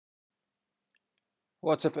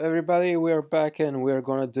What's up, everybody? We're back and we're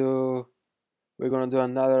gonna do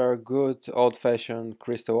another good old-fashioned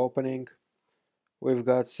crystal opening. We've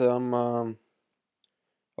got some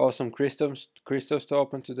awesome crystals to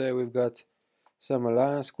open today. We've got some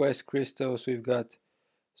Alliance Quest crystals. We've got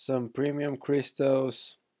some premium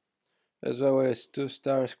crystals, as well as 2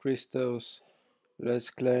 stars crystals. Let's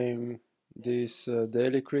claim this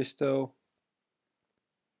daily crystal,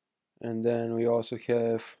 and then we also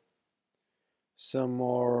have some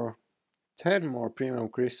more 10 more premium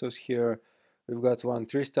crystals here. We've got one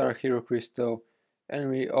 3-star hero crystal, and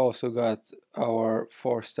we also got our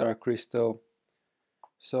 4-star crystal.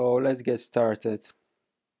 So let's get started.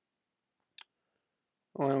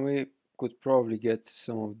 Well, we could probably get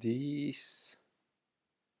some of these.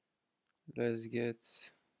 Let's get...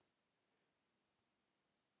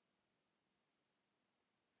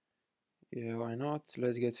 Yeah, why not?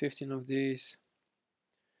 Let's get 15 of these.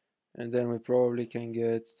 And then we probably can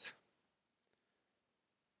get...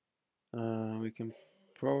 we can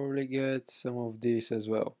probably get some of these as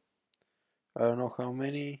well. I don't know how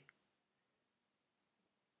many.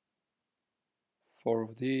 4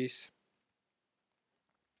 of these.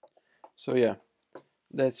 So yeah,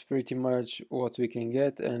 that's pretty much what we can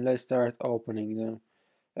get, and let's start opening them.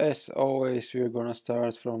 As always, we're gonna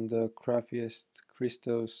start from the crappiest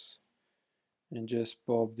crystals and just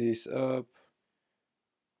pop this up,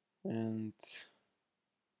 and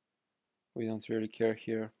we don't really care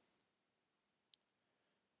here.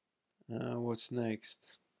 What's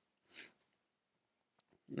next?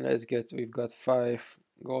 We've got 5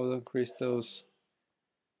 golden crystals,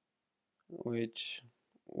 which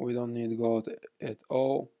we don't need gold at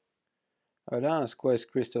all. Alliance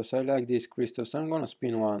Quest crystals, I like these crystals. I'm gonna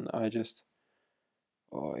spin one.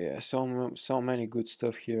 Oh yeah, so many good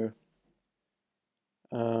stuff here.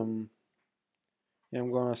 I'm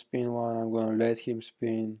gonna spin one, I'm gonna let him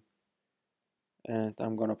spin, and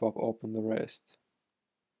I'm gonna pop open the rest.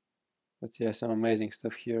 But yeah, some amazing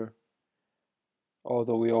stuff here.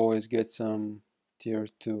 Although we always get some tier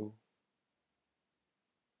 2.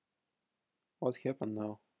 What happened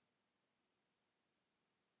now?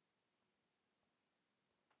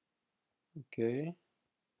 Okay.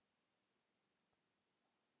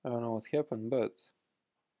 I don't know what happened, but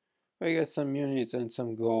we get some units and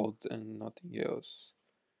some gold and nothing else.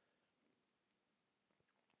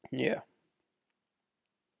 Yeah.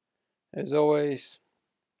 As always,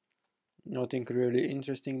 nothing really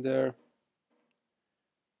interesting there.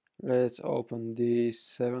 Let's open these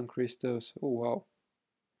 7 crystals. Oh wow.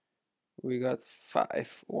 We got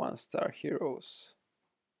 5 1-star heroes.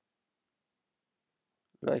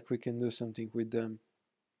 Like we can do something with them.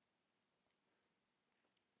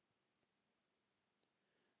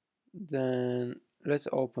 Then let's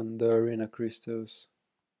open the arena crystals.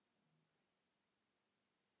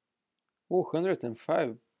 Oh,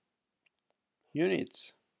 105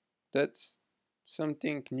 units. That's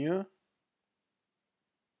something new.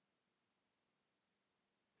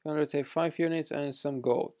 105 units and some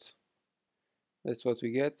gold. That's what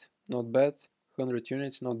we get. Not bad. 100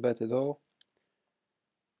 units, not bad at all.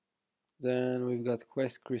 Then we've got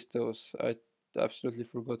quest crystals. I absolutely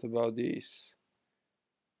forgot about these.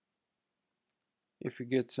 If we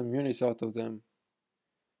get some units out of them,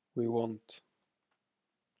 we won't.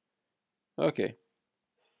 Okay.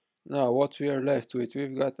 Now what we are left with,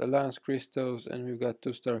 we've got Alliance crystals and we've got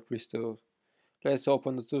 2-star crystals. Let's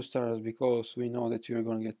open the 2 stars because we know that we're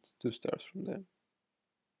gonna get 2 stars from them.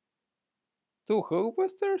 2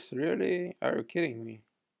 Hulkbusters? Really? Are you kidding me?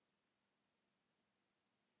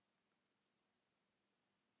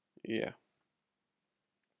 Yeah.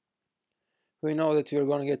 We know that we're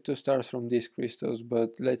gonna get 2 stars from these crystals,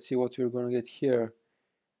 but let's see what we're gonna get here.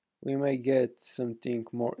 We may get something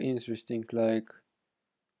more interesting like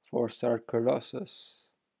 4-star Colossus.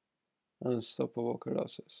 Unstoppable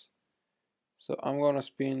Colossus. So I'm gonna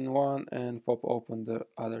spin one and pop open the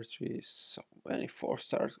other 3. So many 4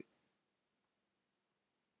 stars.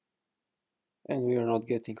 And we are not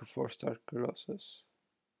getting a 4-star Colossus.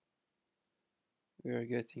 We are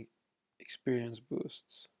getting experience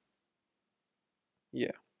boosts.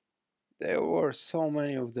 Yeah, there were so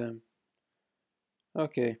many of them.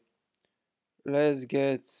 Okay, let's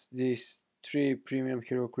get these 3 premium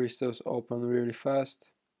hero crystals open really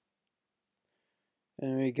fast.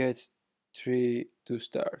 And we get 3 2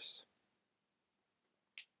 stars.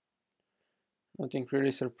 Nothing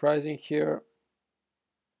really surprising here.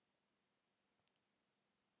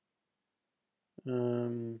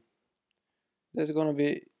 That's gonna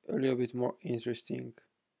be a little bit more interesting.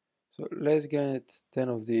 So let's get 10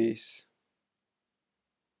 of these.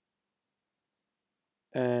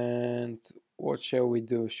 And And what shall we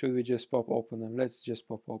do? Should we just pop open them? Let's just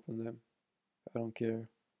pop open them. I don't care.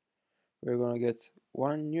 We're gonna get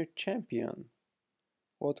one new champion.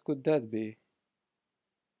 What could that be?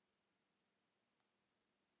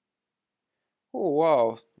 Oh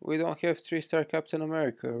wow, we don't have 3-star Captain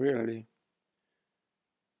America, really.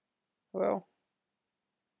 Well,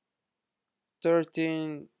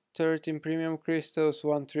 13 premium crystals,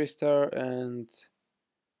 1 3-star, and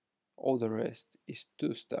all the rest is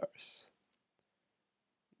 2 stars.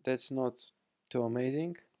 That's not too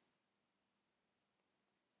amazing,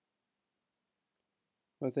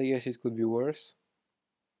 but I guess it could be worse.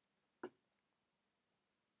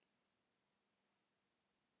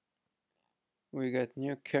 We got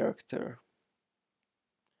new character,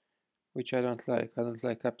 which I don't like. I don't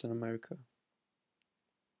like Captain America.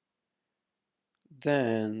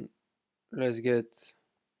 Then let's get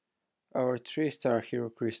our 3-star hero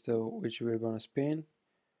crystal, which we're gonna spin.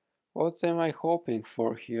 What am I hoping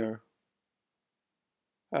for here?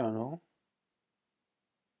 I don't know.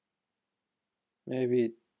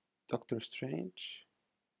 Maybe Doctor Strange?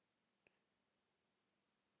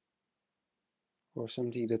 Or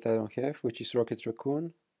something that I don't have, which is Rocket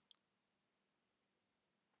Raccoon.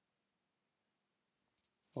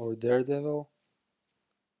 Or Daredevil.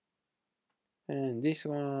 And this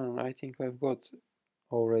one I think I've got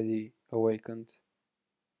already awakened.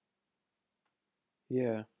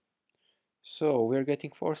 Yeah. So we're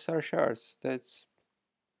getting 4-star shards. That's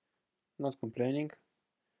not complaining.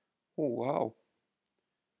 Oh wow.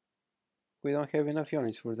 We don't have enough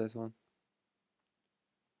units for that one.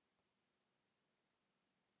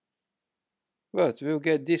 But we'll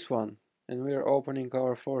get this one. And we're opening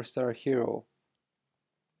our 4-star hero.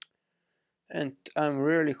 And I'm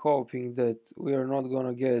really hoping that we are not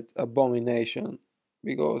gonna get Abomination,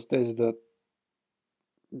 because that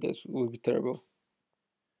would be terrible.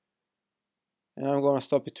 And I'm gonna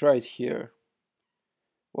stop it right here.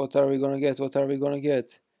 What are we gonna get? What are we gonna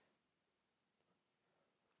get?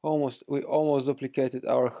 We almost duplicated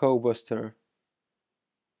our Hulkbuster,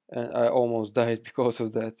 and I almost died because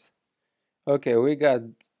of that. Okay, we got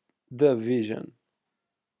the Vision.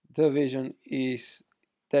 The Vision is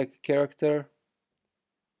tech character,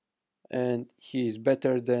 and he's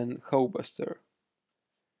better than Hulkbuster,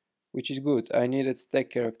 which is good. I needed tech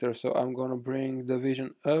character, so I'm gonna bring the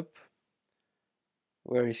Vision up.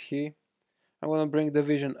 Where is he? I'm gonna bring the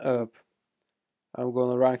Vision up. I'm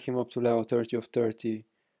gonna rank him up to level 30 of 30.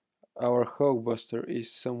 Our Hulkbuster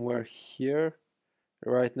is somewhere here,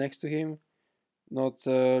 right next to him. Not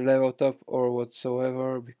leveled up or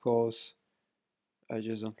whatsoever, because I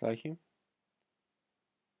just don't like him.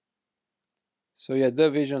 So yeah, the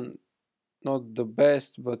Vision, not the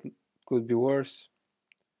best, but could be worse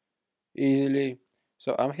easily.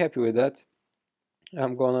 So I'm happy with that.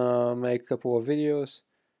 I'm gonna make a couple of videos.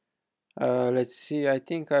 Let's see, I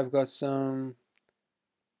think I've got some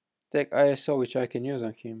tech ISO which I can use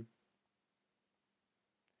on him.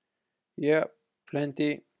 Yeah,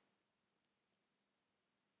 plenty.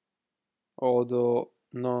 Although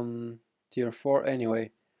non-tier 4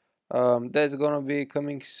 anyway. That's gonna be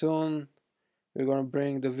coming soon. We're gonna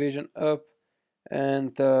bring the Vision up,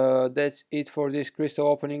 and that's it for this crystal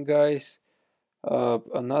opening, guys.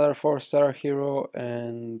 Another 4-star hero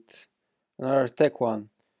and another tech one.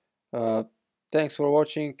 Thanks for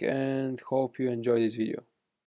watching, and hope you enjoy this video.